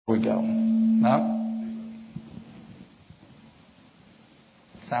We go. No?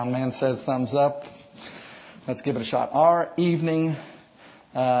 Sound man says thumbs up. Let's give it a shot. Our evening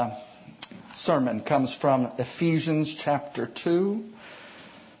sermon comes from Ephesians chapter 2.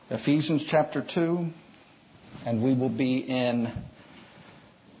 Ephesians chapter 2. And we will be in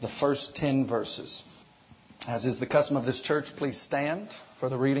the first 10 verses. As is the custom of this church, please stand for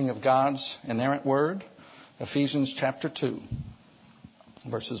the reading of God's inerrant word. Ephesians chapter 2,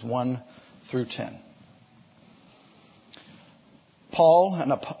 verses 1 through 10.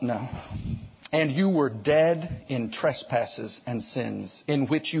 And you were dead in trespasses and sins, in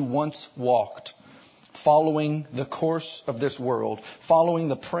which you once walked, following the course of this world, following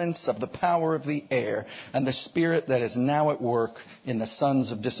the prince of the power of the air, and the spirit that is now at work in the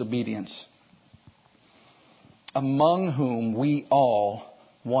sons of disobedience, among whom we all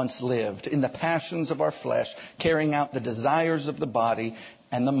once lived in the passions of our flesh, carrying out the desires of the body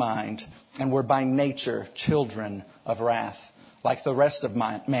and the mind, and were by nature children of wrath, like the rest of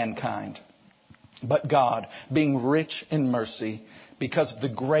mankind. But God, being rich in mercy, because of the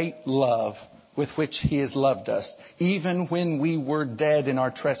great love with which He has loved us, even when we were dead in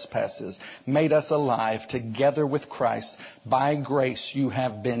our trespasses, made us alive together with Christ. By grace you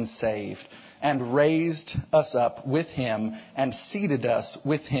have been saved, and raised us up with Him, and seated us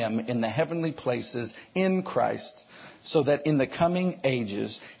with Him in the heavenly places in Christ, so that in the coming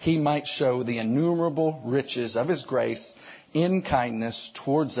ages He might show the innumerable riches of His grace in kindness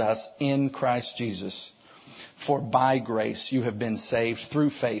towards us in Christ Jesus. For by grace you have been saved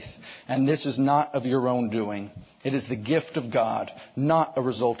through faith, and this is not of your own doing. It is the gift of God, not a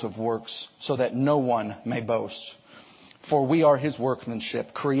result of works, so that no one may boast. For we are His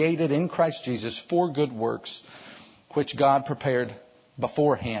workmanship, created in Christ Jesus for good works, which God prepared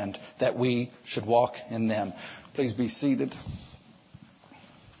beforehand that we should walk in them. Please be seated.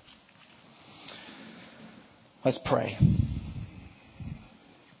 Let's pray.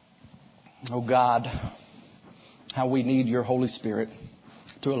 Oh God, how we need your Holy Spirit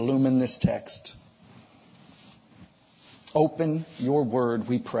to illumine this text. Open your word,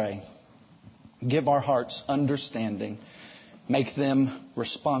 we pray. Give our hearts understanding. Make them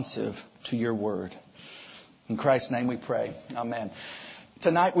responsive to your word. In Christ's name we pray. Amen.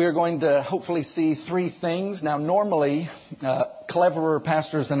 Tonight we are going to hopefully see three things. Now normally, cleverer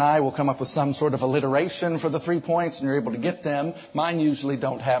pastors than I will come up with some sort of alliteration for the 3 points and you're able to get them. Mine usually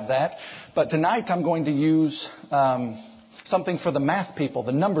don't have that. But tonight I'm going to use something for the math people,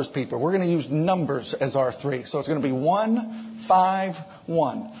 the numbers people. We're going to use numbers as our three. So it's going to be 1, 5,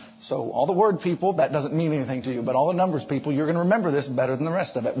 1. So all the word people, that doesn't mean anything to you. But all the numbers people, you're going to remember this better than the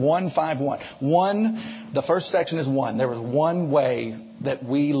rest of it. 1, 5, 1. 1, the first section is 1. There was one way that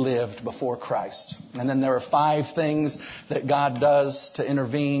we lived before Christ. And then there are 5 things that God does to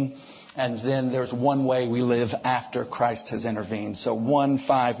intervene. And then there's one way we live after Christ has intervened. So 1,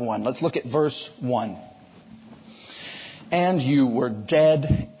 5, 1. Let's look at verse 1. And you were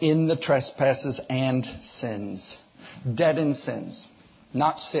dead in the trespasses and sins. Dead in sins.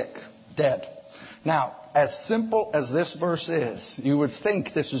 Not sick. Dead. Now, as simple as this verse is, you would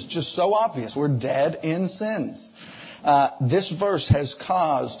think this is just so obvious. We're dead in sins. This verse has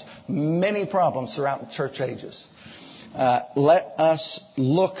caused many problems throughout the church ages. Let us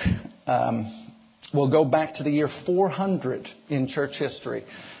look. We'll go back to the year 400 in church history.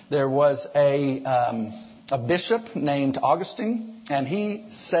 There was a bishop named Augustine, and he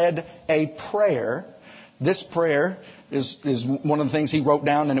said a prayer. This prayer is one of the things he wrote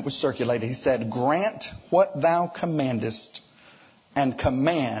down, and it was circulated. He said, "Grant what thou commandest, and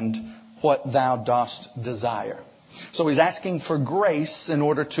command what thou dost desire." So he's asking for grace in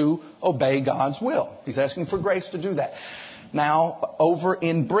order to obey God's will. He's asking for grace to do that. Now, over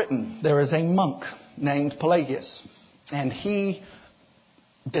in Britain, there is a monk named Pelagius, and he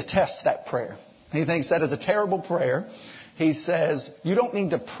detests that prayer. He thinks that is a terrible prayer. He says, you don't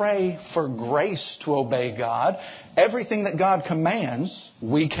need to pray for grace to obey God. Everything that God commands,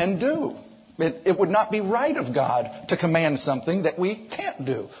 we can do. It would not be right of God to command something that we can't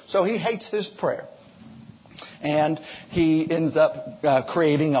do. So he hates this prayer. And he ends up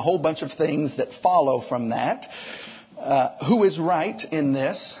creating a whole bunch of things that follow from that. Who is right in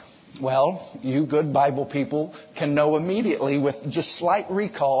this? Well, you good Bible people can know immediately with just slight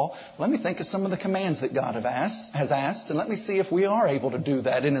recall. Let me think of some of the commands that God has asked, and let me see if we are able to do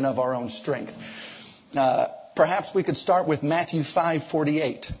that in and of our own strength. Perhaps we could start with Matthew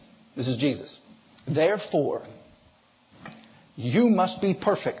 5:48. This is Jesus. Therefore, you must be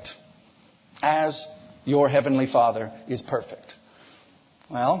perfect as your heavenly Father is perfect.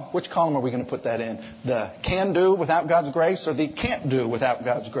 Well, which column are we going to put that in? The can do without God's grace or the can't do without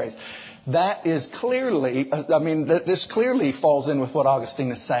God's grace? That is clearly, this clearly falls in with what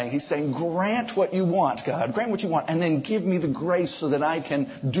Augustine is saying. He's saying, grant what you want, God. Grant what you want, and then give me the grace so that I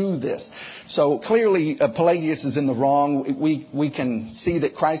can do this. So clearly, Pelagius is in the wrong. We can see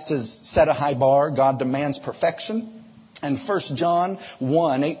that Christ has set a high bar. God demands perfection. And 1 John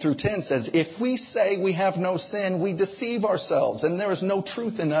 1, 8 through 10 says, if we say we have no sin, we deceive ourselves, and there is no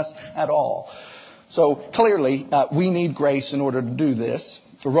truth in us at all. So clearly, we need grace in order to do this.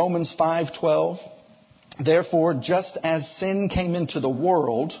 Romans 5:12, therefore, just as sin came into the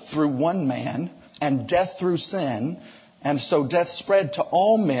world through one man, and death through sin, and so death spread to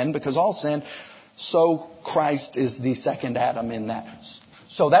all men because all sinned, so Christ is the second Adam in that.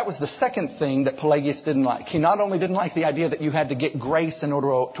 So that was the second thing that Pelagius didn't like. He not only didn't like the idea that you had to get grace in order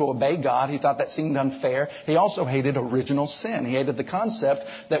to obey God, he thought that seemed unfair. He also hated original sin. He hated the concept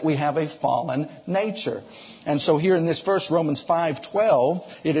that we have a fallen nature. And so here in this verse, Romans 5:12,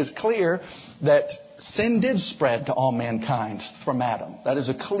 it is clear that sin did spread to all mankind from Adam. That is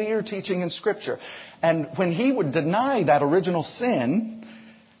a clear teaching in Scripture. And when he would deny that original sin,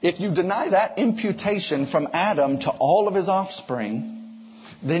 if you deny that imputation from Adam to all of his offspring,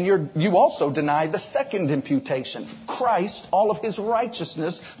 then you also deny the second imputation, Christ, all of His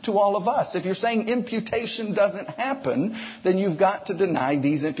righteousness to all of us. If you're saying imputation doesn't happen, then you've got to deny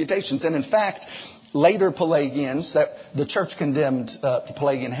these imputations. And in fact, later Pelagians, that the church condemned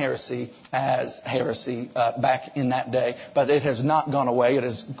Pelagian heresy as heresy back in that day, but it has not gone away. It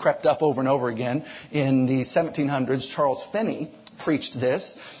has crept up over and over again. In the 1700s, Charles Finney preached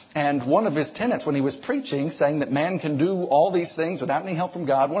this. And one of his tenets when he was preaching, saying that man can do all these things without any help from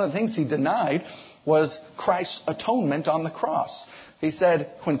God, one of the things he denied was Christ's atonement on the cross. He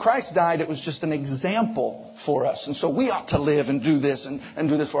said, when Christ died, it was just an example for us. And so we ought to live and do this and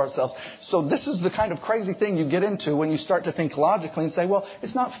do this for ourselves. So this is the kind of crazy thing you get into when you start to think logically and say, well,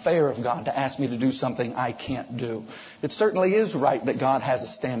 it's not fair of God to ask me to do something I can't do. It certainly is right that God has a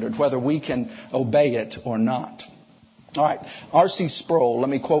standard, whether we can obey it or not. All right, R.C. Sproul, let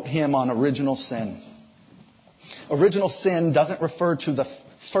me quote him on original sin. Original sin doesn't refer to the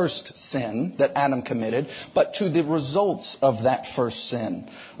first sin that Adam committed, but to the results of that first sin.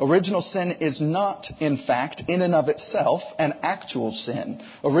 Original sin is not, in fact, in and of itself, an actual sin.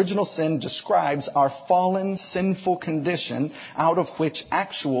 Original sin describes our fallen, sinful condition out of which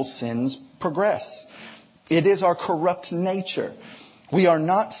actual sins progress. It is our corrupt nature. We are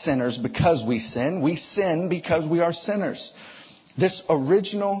not sinners because we sin. We sin because we are sinners. This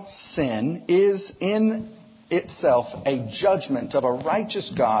original sin is in itself a judgment of a righteous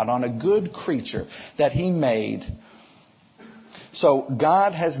God on a good creature that He made. So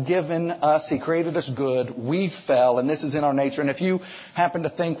God has given us, He created us good, we fell, and this is in our nature. And if you happen to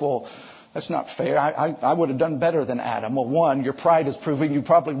think, well, that's not fair, I would have done better than Adam. Well, one, your pride is proving you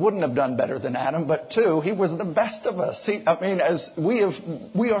probably wouldn't have done better than Adam. But two, he was the best of us. As we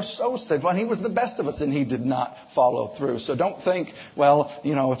are so sinful, and he was the best of us, and he did not follow through. So don't think, well,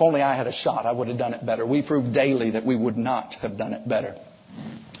 if only I had a shot, I would have done it better. We prove daily that we would not have done it better.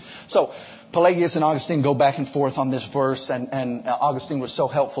 So Pelagius and Augustine go back and forth on this verse, and Augustine was so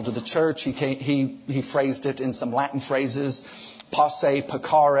helpful to the church. He phrased it in some Latin phrases. Posse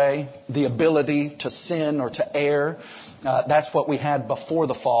peccare, the ability to sin or to err. That's what we had before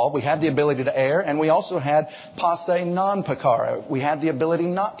the fall. We had the ability to err, and we also had posse non peccare. We had the ability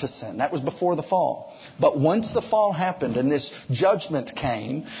not to sin. That was before the fall. But once the fall happened and this judgment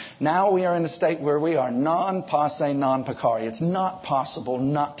came, now we are in a state where we are non posse non peccare. It's not possible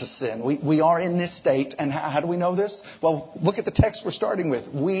not to sin. We are in this state, and how do we know this? Well, look at the text we're starting with.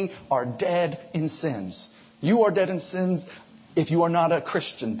 We are dead in sins. You are dead in sins. If you are not a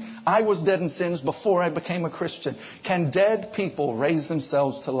Christian, I was dead in sins before I became a Christian. Can dead people raise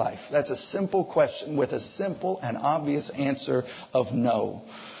themselves to life? That's a simple question with a simple and obvious answer of no.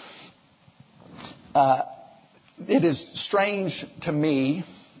 It is strange to me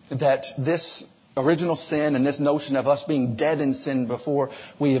that this original sin and this notion of us being dead in sin before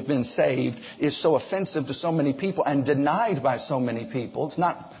we have been saved is so offensive to so many people and denied by so many people. It's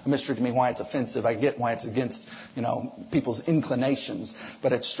not a mystery to me why it's offensive. I get why it's against, people's inclinations.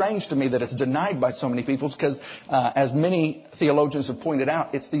 But it's strange to me that it's denied by so many people because, as many theologians have pointed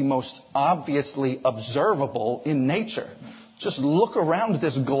out, it's the most obviously observable in nature. Just look around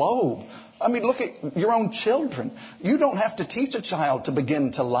this globe. Look at your own children. You don't have to teach a child to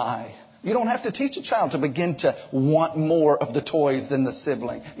begin to lie. You don't have to teach a child to begin to want more of the toys than the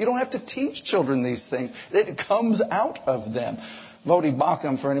sibling. You don't have to teach children these things. It comes out of them. Voddie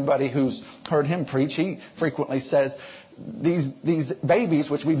Baucham, for anybody who's heard him preach, he frequently says these babies,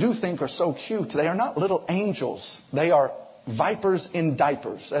 which we do think are so cute, they are not little angels. They are vipers in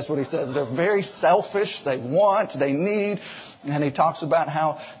diapers. That's what he says. They're very selfish. They want, they need. And he talks about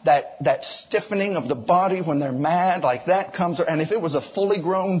how that stiffening of the body when they're mad, like that comes. And if it was a fully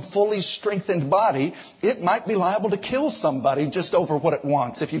grown, fully strengthened body, it might be liable to kill somebody just over what it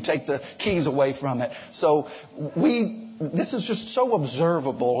wants if you take the keys away from it. So this is just so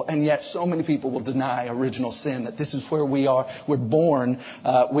observable, and yet so many people will deny original sin, that this is where we are. We're born.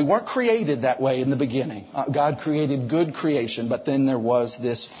 We weren't created that way in the beginning. God created good creation, but then there was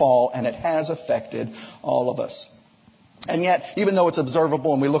this fall, and it has affected all of us. And yet, even though it's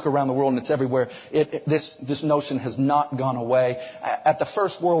observable and we look around the world and it's everywhere, this notion has not gone away. At the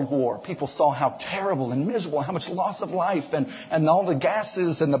First World War, people saw how terrible and miserable, how much loss of life and all the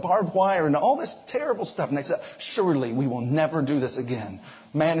gases and the barbed wire and all this terrible stuff. And they said, surely we will never do this again.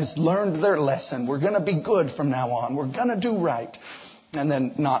 Man has learned their lesson. We're going to be good from now on. We're going to do right. And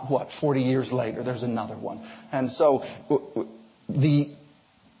then 40 years later, there's another one. And so the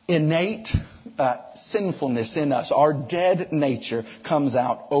innate sinfulness in us, our dead nature, comes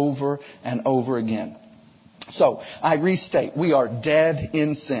out over and over again. So I restate, we are dead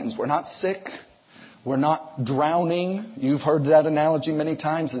in sins. We're not sick. We're not drowning. You've heard that analogy many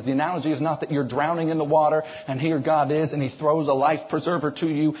times. The analogy is not that you're drowning in the water and here God is and He throws a life preserver to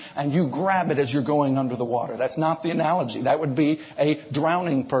you and you grab it as you're going under the water. That's not the analogy. That would be a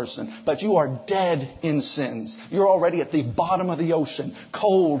drowning person. But you are dead in sins. You're already at the bottom of the ocean,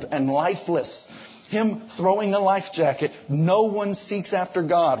 cold and lifeless. Him throwing a life jacket. No one seeks after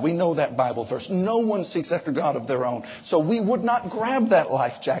God. We know that Bible verse. No one seeks after God of their own. So we would not grab that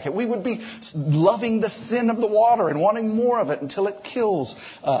life jacket. We would be loving the sin of the water and wanting more of it until it kills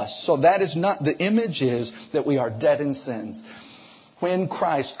us. So that is not, the image is that we are dead in sins. When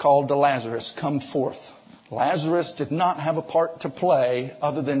Christ called to Lazarus, come forth, Lazarus did not have a part to play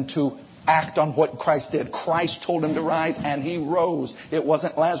other than to act on what Christ did. Christ told him to rise and he rose. It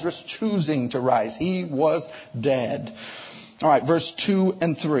wasn't Lazarus choosing to rise. He was dead. All right, verse 2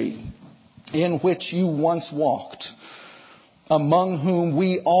 and 3. In which you once walked, among whom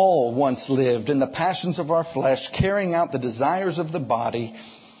we all once lived in the passions of our flesh, carrying out the desires of the body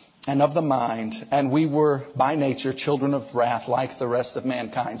and of the mind, and we were by nature children of wrath like the rest of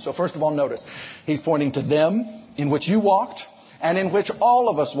mankind. So first of all, notice, he's pointing to them in which you walked, and in which all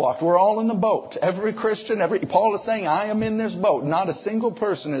of us walked. We're all in the boat. Every Christian, Paul is saying, I am in this boat. Not a single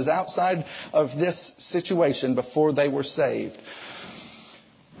person is outside of this situation before they were saved.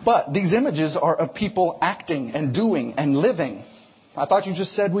 But these images are of people acting and doing and living. I thought you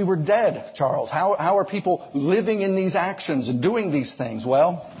just said we were dead, Charles. How are people living in these actions and doing these things?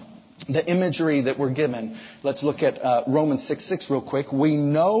 Well, the imagery that we're given. Let's look at Romans 6:6 real quick. We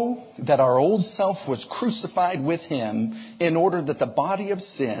know that our old self was crucified with Him in order that the body of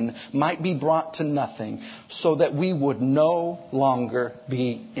sin might be brought to nothing, so that we would no longer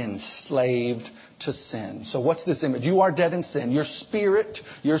be enslaved to sin. So what's this image? You are dead in sin. Your spirit,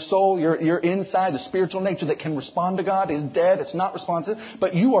 your soul, your inside, the spiritual nature that can respond to God is dead. It's not responsive.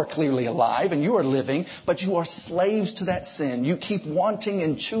 But you are clearly alive and you are living. But you are slaves to that sin. You keep wanting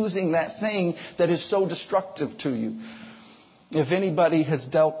and choosing that thing that is so destructive to you. If anybody has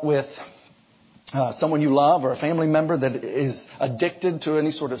dealt with someone you love or a family member that is addicted to any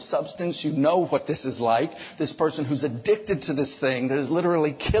sort of substance, you know what this is like. This person who's addicted to this thing that is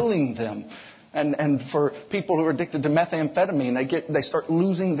literally killing them. And for people who are addicted to methamphetamine, they start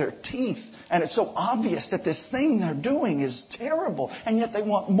losing their teeth. And it's so obvious that this thing they're doing is terrible. And yet they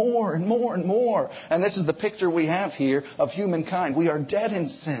want more and more and more. And this is the picture we have here of humankind. We are dead in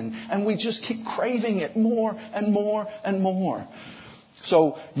sin. And we just keep craving it more and more and more.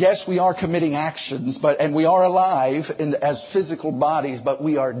 So, yes, we are committing actions, and we are alive as physical bodies, but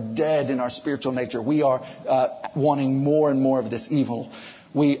we are dead in our spiritual nature. We are wanting more and more of this evil.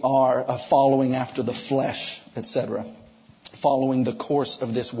 We are following after the flesh, etc., following the course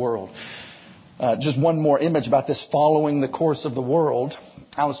of this world. Just one more image about this following the course of the world.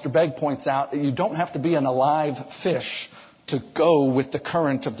 Alistair Begg points out that you don't have to be an alive fish to go with the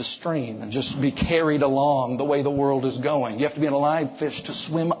current of the stream and just be carried along the way the world is going. You have to be an alive fish to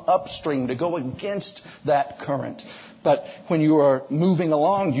swim upstream, to go against that current. But when you are moving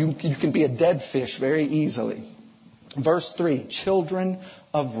along, you can be a dead fish very easily. Verse 3, children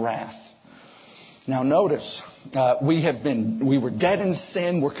of wrath. Now notice, we were dead in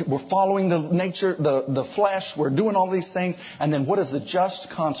sin. We're following the nature, the flesh. We're doing all these things. And then what is the just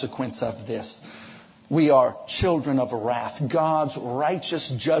consequence of this? We are children of wrath. God's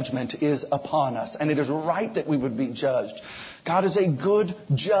righteous judgment is upon us. And it is right that we would be judged. God is a good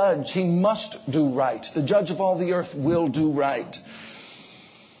judge. He must do right. The judge of all the earth will do right.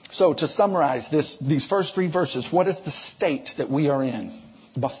 So to summarize these first 3 verses, what is the state that we are in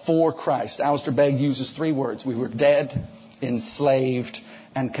before Christ? Alistair Begg uses 3 words. We were dead, enslaved,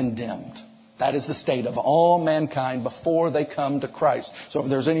 and condemned. That is the state of all mankind before they come to Christ. So if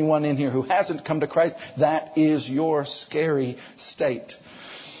there's anyone in here who hasn't come to Christ, that is your scary state.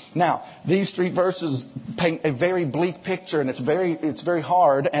 Now, these 3 verses paint a very bleak picture, and it's very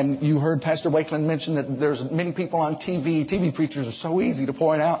hard. And you heard Pastor Wakeland mention that there's many people on TV. TV preachers are so easy to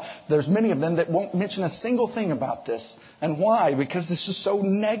point out. There's many of them that won't mention a single thing about this. And why? Because this is so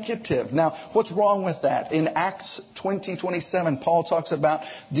negative. Now, what's wrong with that? In Acts 20:27, Paul talks about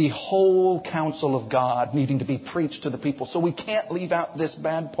the whole counsel of God needing to be preached to the people. So we can't leave out this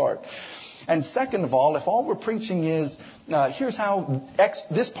bad part. And second of all, if all we're preaching is, here's how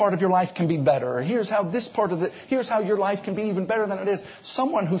this part of your life can be better, or here's how your life can be even better than it is,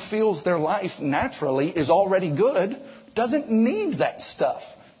 someone who feels their life naturally is already good doesn't need that stuff.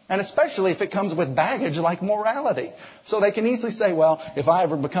 And especially if it comes with baggage like morality. So they can easily say, well, if I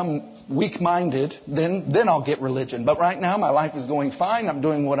ever become weak-minded, then I'll get religion. But right now my life is going fine. I'm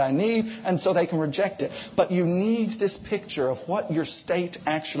doing what I need. And so they can reject it. But you need this picture of what your state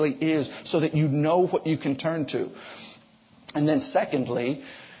actually is so that you know what you can turn to. And then secondly,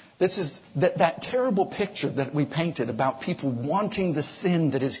 this is that terrible picture that we painted about people wanting the sin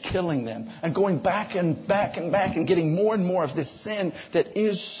that is killing them and going back and back and back and getting more and more of this sin that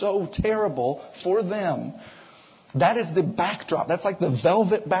is so terrible for them. That is the backdrop. That's like the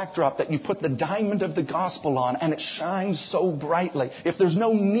velvet backdrop that you put the diamond of the gospel on, and it shines so brightly. If there's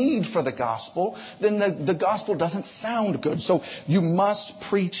no need for the gospel, then the gospel doesn't sound good. So you must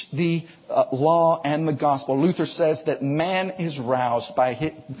preach the law and the gospel. Luther says that man is roused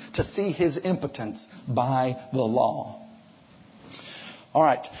to see his impotence by the law. All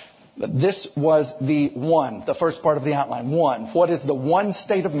right. This was the first part of the outline. 1, what is the one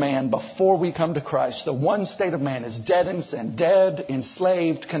state of man before we come to Christ? The one state of man is dead in sin, dead,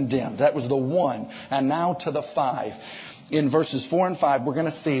 enslaved, condemned. That was the 1. And now to the 5. In verses 4 and 5, we're going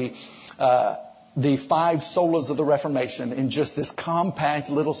to see the 5 solas of the Reformation in just this compact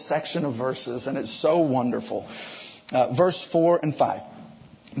little section of verses, and it's so wonderful. Verse 4 and 5.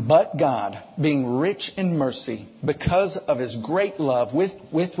 But God, being rich in mercy, because of His great love with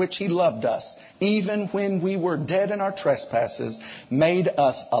which He loved us, even when we were dead in our trespasses, made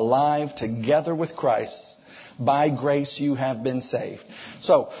us alive together with Christ. By grace you have been saved.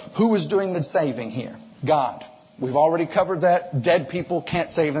 So, who is doing the saving here? God. We've already covered that. Dead people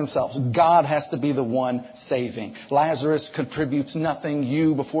can't save themselves. God has to be the one saving. Lazarus contributes nothing.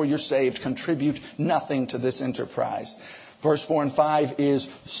 You, before you're saved, contribute nothing to this enterprise. Verse 4 and 5 is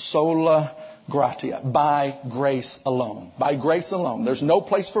sola gratia, by grace alone. By grace alone. There's no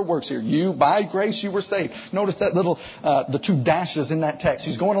place for works here. By grace you were saved. Notice that little, the 2 dashes in that text.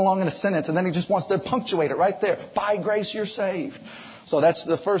 He's going along in a sentence and then he just wants to punctuate it right there. By grace you're saved. So that's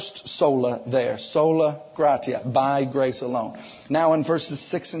the first sola there. Sola gratia, by grace alone. Now in verses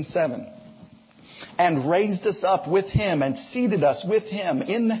 6 and 7. And raised us up with Him and seated us with Him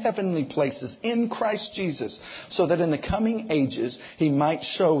in the heavenly places in Christ Jesus, so that in the coming ages He might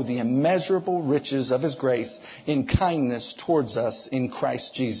show the immeasurable riches of His grace in kindness towards us in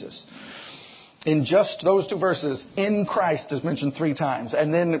Christ Jesus. In just those 2 verses, in Christ is mentioned 3 times.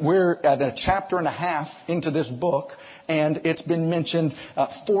 And then we're at a chapter and a half into this book, and it's been mentioned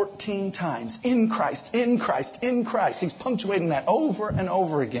 14 times. In Christ, in Christ, in Christ. He's punctuating that over and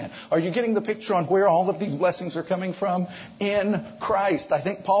over again. Are you getting the picture on where all of these blessings are coming from? In Christ. I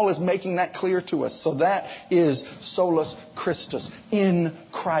think Paul is making that clear to us. So that is solus Christus. In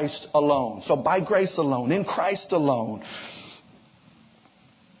Christ alone. So by grace alone, in Christ alone,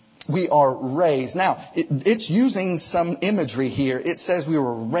 we are raised. Now, it's using some imagery here. It says we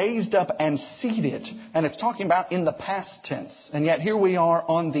were raised up and seated. And it's talking about in the past tense. And yet here we are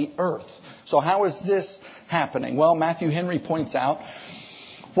on the earth. So how is this happening? Well, Matthew Henry points out,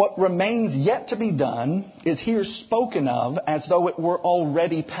 what remains yet to be done is here spoken of as though it were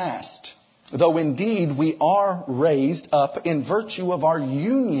already past. Though indeed we are raised up in virtue of our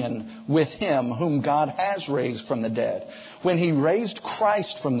union with Him whom God has raised from the dead. When He raised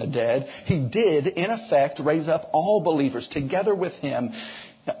Christ from the dead, He did, in effect, raise up all believers together with Him,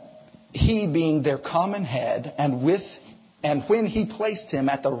 He being their common head, and when He placed Him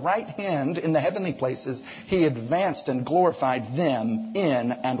at the right hand in the heavenly places, He advanced and glorified them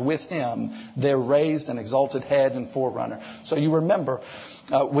in and with Him, their raised and exalted head and forerunner. So you remember,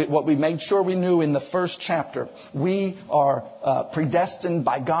 What we made sure we knew in the first chapter, we are predestined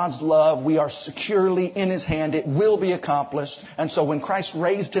by God's love. We are securely in His hand. It will be accomplished. And so when Christ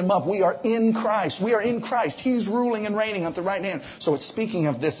raised Him up, we are in Christ. We are in Christ. He's ruling and reigning at the right hand. So it's speaking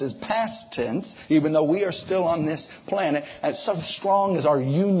of this as past tense, even though we are still on this planet. And so strong is our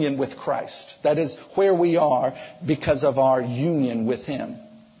union with Christ. That is where we are because of our union with Him.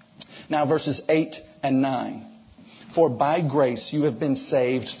 Now verses 8 and 9. For by grace you have been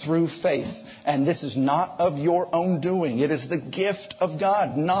saved through faith. And this is not of your own doing. It is the gift of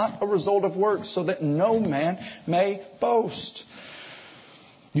God, not a result of works, so that no man may boast.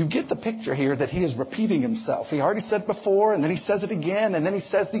 You get the picture here that he is repeating himself. He already said before, and then he says it again, and then he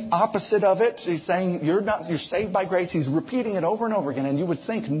says the opposite of it. He's saying you're saved by grace. He's repeating it over and over again. And you would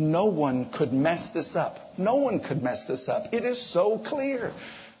think no one could mess this up. No one could mess this up. It is so clear.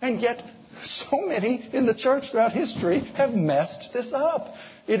 And yet, so many in the church throughout history have messed this up.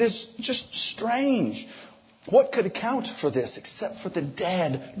 It is just strange. What could account for this except for the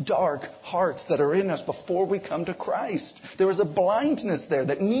dead, dark hearts that are in us before we come to Christ? There is a blindness there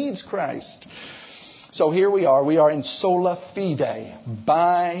that needs Christ. So here we are. We are in sola fide,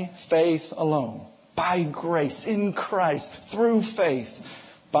 by faith alone, by grace in Christ, through faith,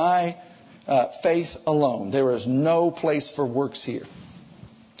 by faith alone. There is no place for works here.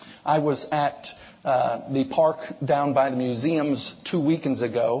 I was at the park down by the museums 2 weekends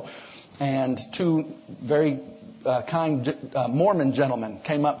ago, and two very kind Mormon gentlemen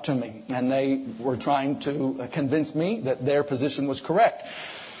came up to me, and they were trying to convince me that their position was correct.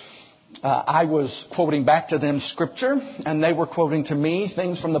 I was quoting back to them Scripture, and they were quoting to me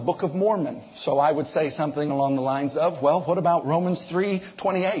things from the Book of Mormon. So I would say something along the lines of, well, what about Romans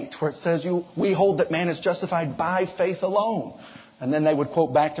 3:28, where it says, we hold that man is justified by faith alone. And then they would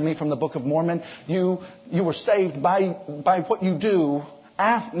quote back to me from the Book of Mormon, you were saved by what you do.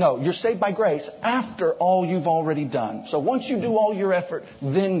 You're saved by grace after all you've already done. So once you do all your effort,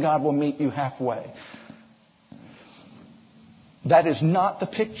 then God will meet you halfway. That is not the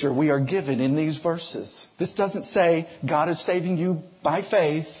picture we are given in these verses. This doesn't say God is saving you by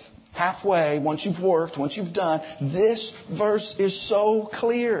faith, halfway, once you've worked, once you've done. This verse is so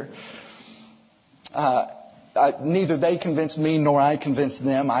clear. Neither they convinced me nor I convinced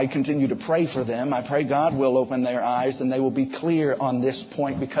them. I continue to pray for them. I pray God will open their eyes and they will be clear on this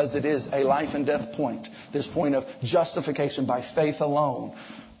point, because it is a life and death point. This point of justification by faith alone.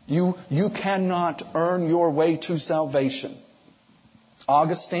 You cannot earn your way to salvation.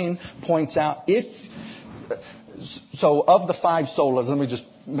 Augustine points out, of the five solas, let me just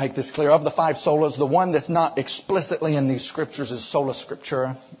make this clear. Of the five solas, the one that's not explicitly in these scriptures is sola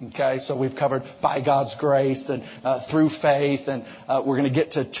scriptura. Okay, so we've covered by God's grace and through faith, and we're going to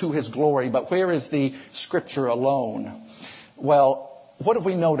get to His glory. But where is the scripture alone? Well, what have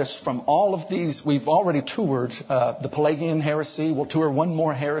we noticed from all of these? We've already toured the Pelagian heresy. We'll tour one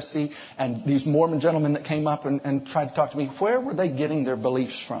more heresy. And these Mormon gentlemen that came up and tried to talk to me, where were they getting their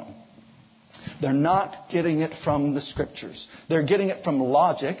beliefs from? They're not getting it from the Scriptures. They're getting it from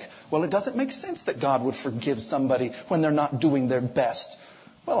logic. Well, it doesn't make sense that God would forgive somebody when they're not doing their best.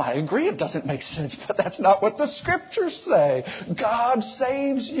 Well, I agree it doesn't make sense, but that's not what the Scriptures say. God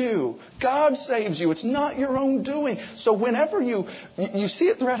saves you. God saves you. It's not your own doing. So whenever you see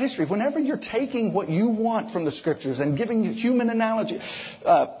it throughout history, whenever you're taking what you want from the Scriptures and giving human analogy,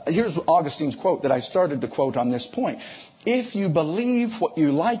 here's Augustine's quote that I started to quote on this point. If you believe what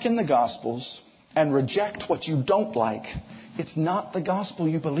you like in the Gospels and reject what you don't like, it's not the gospel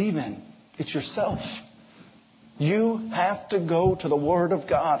you believe in. It's yourself. You have to go to the Word of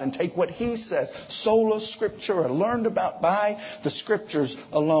God and take what He says. Sola Scriptura, learned about by the Scriptures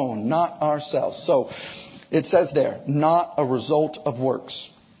alone, not ourselves. So it says there, not a result of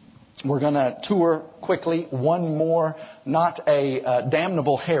works. We're going to tour quickly one more, not a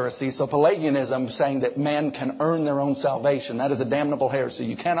damnable heresy. So Pelagianism, saying that man can earn their own salvation, that is a damnable heresy.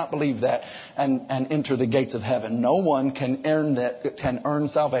 You cannot believe that and enter the gates of heaven. No one can earn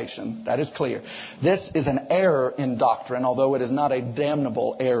salvation. That is clear. This is an error in doctrine, although it is not a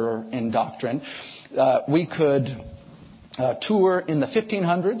damnable error in doctrine. We could tour in the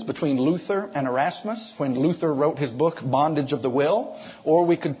 1500s between Luther and Erasmus, when Luther wrote his book, Bondage of the Will. Or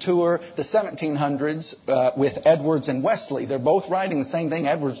we could tour the 1700s with Edwards and Wesley. They're both writing the same thing.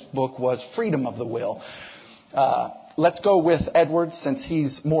 Edwards' book was Freedom of the Will. Let's go with Edwards since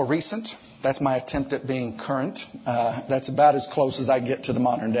he's more recent. That's my attempt at being current. That's about as close as I get to the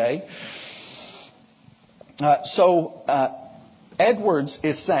modern day. Edwards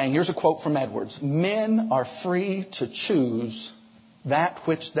is saying, here's a quote from Edwards, men are free to choose that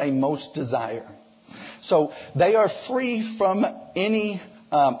which they most desire. So they are free from any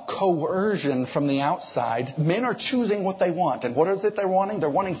coercion from the outside. Men are choosing what they want. And what is it they're wanting? They're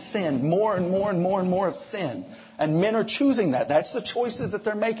wanting sin. More and more and more and more of sin. And men are choosing that. That's the choices that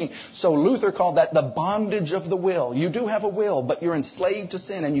they're making. So Luther called that the bondage of the will. You do have a will, but you're enslaved to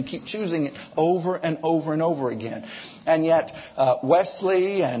sin and you keep choosing it over and over and over again. And yet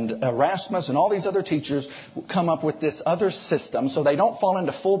Wesley and Erasmus and all these other teachers come up with this other system so they don't fall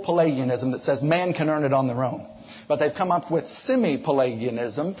into full Pelagianism that says man can earn it on their own. But they've come up with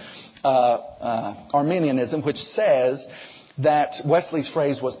semi-Pelagianism, Arminianism, which says that Wesley's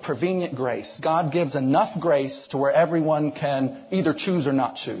phrase was prevenient grace. God gives enough grace to where everyone can either choose or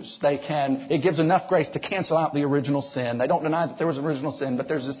not choose. It gives enough grace to cancel out the original sin. They don't deny that there was original sin, but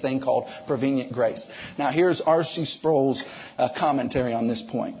there's this thing called prevenient grace. Now here's R.C. Sproul's commentary on this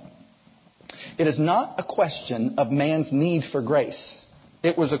point. It is not a question of man's need for grace.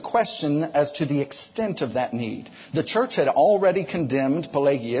 It was a question as to the extent of that need. The church had already condemned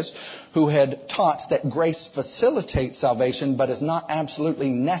Pelagius, who had taught that grace facilitates salvation but is not absolutely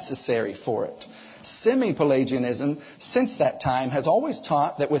necessary for it. Semi-Pelagianism, since that time, has always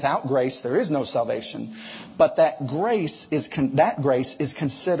taught that without grace there is no salvation, but that grace is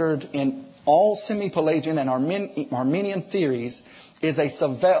considered in all semi-Pelagian and Arminian theories is a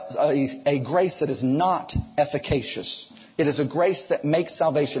grace that is not efficacious. It is a grace that makes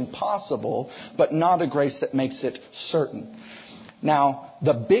salvation possible, but not a grace that makes it certain. Now,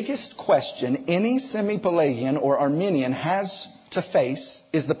 the biggest question any semi-Pelagian or Arminian has to face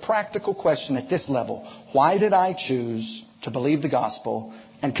is the practical question at this level. Why did I choose to believe the gospel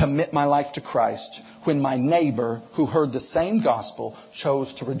and commit my life to Christ when my neighbor who heard the same gospel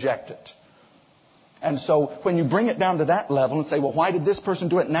chose to reject it? And so when you bring it down to that level and say, well, why did this person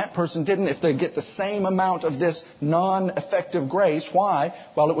do it and that person didn't? If they get the same amount of this non-effective grace, why?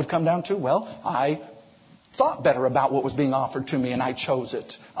 Well, it would come down to, well, I thought better about what was being offered to me and I chose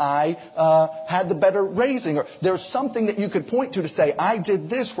it. I had the better raising. Or there's something that you could point to say, I did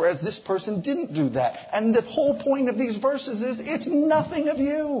this, whereas this person didn't do that. And the whole point of these verses is it's nothing of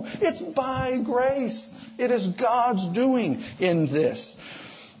you. It's by grace. It is God's doing in this.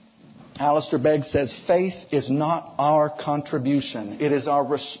 Alistair Begg says, faith is not our contribution. It is our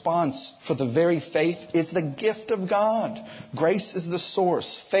response, for the very faith is the gift of God. Grace is the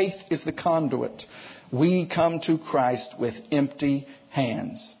source. Faith is the conduit. We come to Christ with empty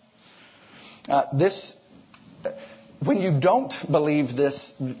hands. When you don't believe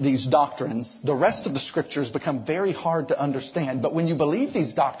these doctrines, the rest of the scriptures become very hard to understand. But when you believe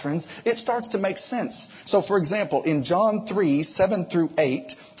these doctrines, it starts to make sense. So, for example, in John 3, 7 through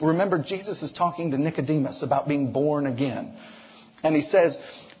 8, remember Jesus is talking to Nicodemus about being born again. And he says,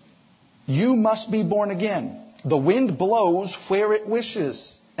 you must be born again. The wind blows where it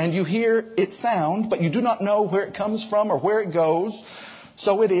wishes, and you hear its sound, but you do not know where it comes from or where it goes.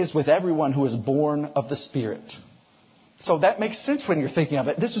 So it is with everyone who is born of the Spirit. So that makes sense when you're thinking of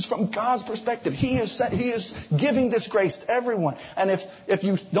it. This is from God's perspective. He is giving this grace to everyone. And if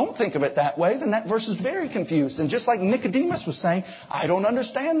you don't think of it that way, then that verse is very confused. And just like Nicodemus was saying, I don't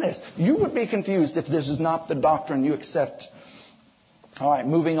understand this. You would be confused if this is not the doctrine you accept. All right,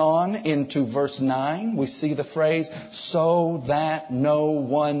 moving on into verse 9, we see the phrase, so that no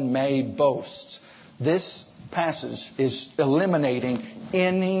one may boast. This passage is eliminating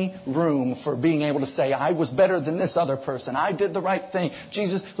any room for being able to say, I was better than this other person. I did the right thing.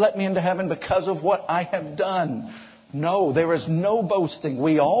 Jesus let me into heaven because of what I have done. No, there is no boasting.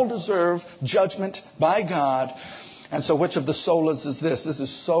 We all deserve judgment by God. And so which of the solas is this? This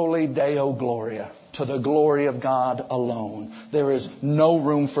is soli Deo Gloria, to the glory of God alone. There is no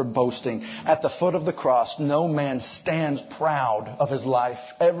room for boasting. At the foot of the cross, no man stands proud of his life.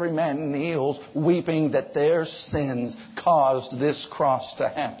 Every man kneels weeping that their sins caused this cross to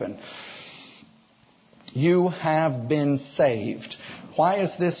happen. You have been saved. Why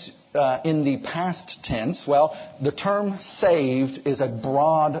is this in the past tense? Well, the term saved is a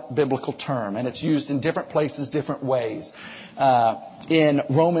broad biblical term, and it's used in different places, different ways. In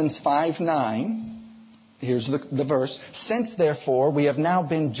Romans 5:9, here's the verse. Since therefore we have now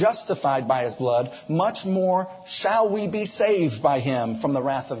been justified by His blood, much more shall we be saved by Him from the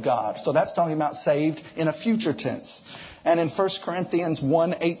wrath of God. So that's talking about saved in a future tense. And in 1 Corinthians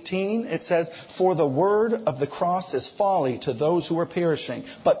 1:18, it says, for the word of the cross is folly to those who are perishing,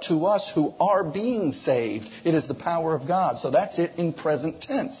 but to us who are being saved, it is the power of God. So that's it in present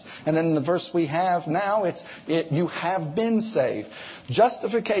tense. And then in the verse we have now, you have been saved.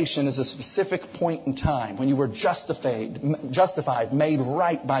 Justification is a specific point in time when you were justified, made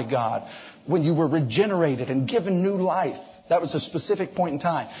right by God, when you were regenerated and given new life. That was a specific point in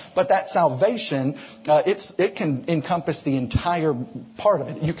time. But that salvation, it can encompass the entire part of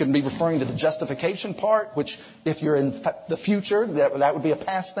it. You can be referring to the justification part, which if you're in the future, that would be a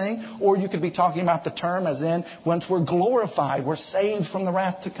past thing. Or you could be talking about the term as in once we're glorified, we're saved from the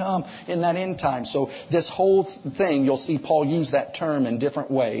wrath to come in that end time. So this whole thing, you'll see Paul use that term in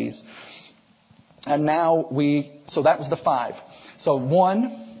different ways. And now so that was the 5. So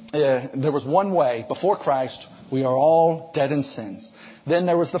there was one way. Before Christ, we are all dead in sins. Then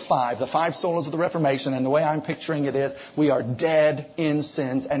there was the 5 solas of the Reformation. And the way I'm picturing it is we are dead in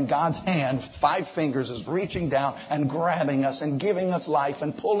sins. And God's hand, 5 fingers, is reaching down and grabbing us and giving us life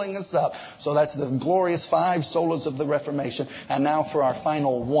and pulling us up. So that's the glorious 5 solas of the Reformation. And now for our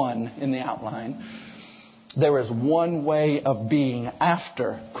final 1 in the outline. There is one way of being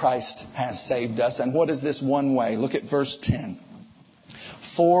after Christ has saved us. And what is this one way? Look at verse 10.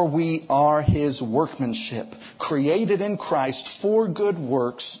 For we are His workmanship, created in Christ for good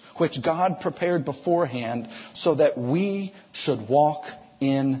works, which God prepared beforehand so that we should walk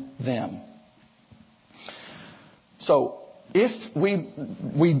in them. So, if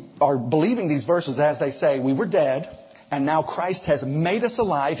we are believing these verses as they say, we were dead, and now Christ has made us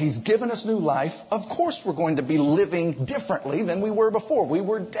alive. He's given us new life. Of course we're going to be living differently than we were before. We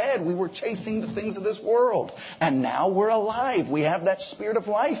were dead. We were chasing the things of this world. And now we're alive. We have that spirit of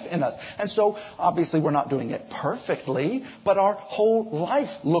life in us. And so obviously we're not doing it perfectly, but our whole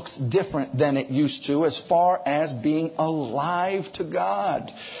life looks different than it used to as far as being alive to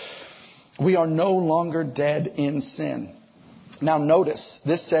God. We are no longer dead in sin. Now notice,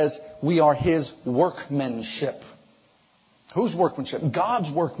 this says we are His workmanship. Whose workmanship?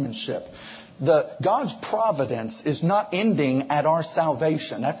 God's workmanship. God's providence is not ending at our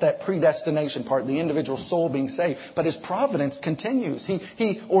salvation. That's that predestination part, the individual soul being saved. But His providence continues.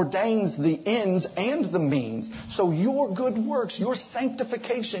 He ordains the ends and the means. So your good works, your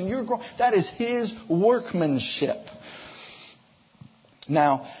sanctification, that is His workmanship.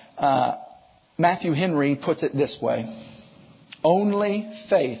 Now, Matthew Henry puts it this way. Only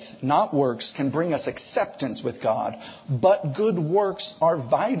faith, not works, can bring us acceptance with God, but good works are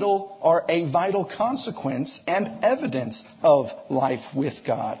a vital consequence and evidence of life with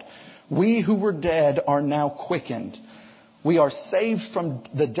God. We who were dead are now quickened. We are saved from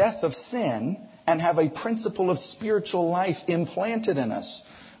the death of sin and have a principle of spiritual life implanted in us.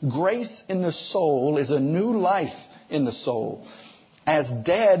 Grace in the soul is a new life in the soul. As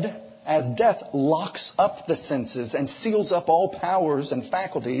death locks up the senses and seals up all powers and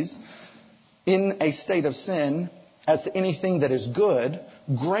faculties in a state of sin, as to anything that is good,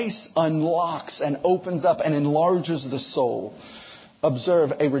 grace unlocks and opens up and enlarges the soul.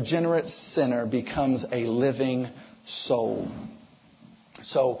 Observe, a regenerate sinner becomes a living soul.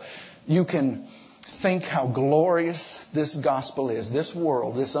 So you can think how glorious this gospel is. This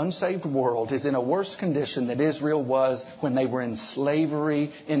world, this unsaved world, is in a worse condition than Israel was when they were in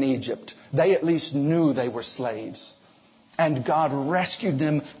slavery in Egypt. They at least knew they were slaves. And God rescued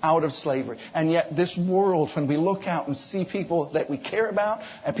them out of slavery. And yet this world, when we look out and see people that we care about,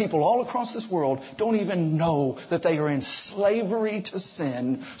 and people all across this world don't even know that they are in slavery to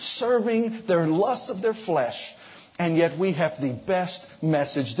sin, serving their lusts of their flesh. And yet we have the best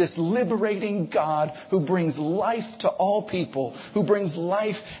message, this liberating God who brings life to all people, who brings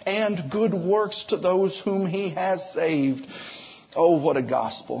life and good works to those whom He has saved. Oh, what a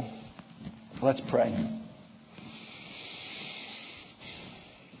gospel. Let's pray.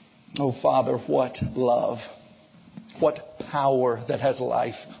 Oh, Father, what love. What power that has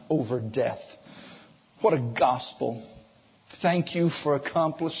life over death. What a gospel. Thank You for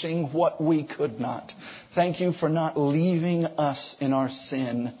accomplishing what we could not. Thank You for not leaving us in our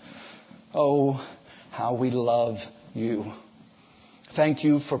sin. Oh, how we love You. Thank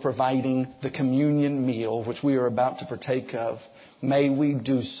You for providing the communion meal which we are about to partake of. May we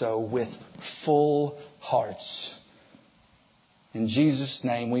do so with full hearts. In Jesus'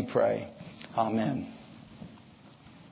 name we pray. Amen.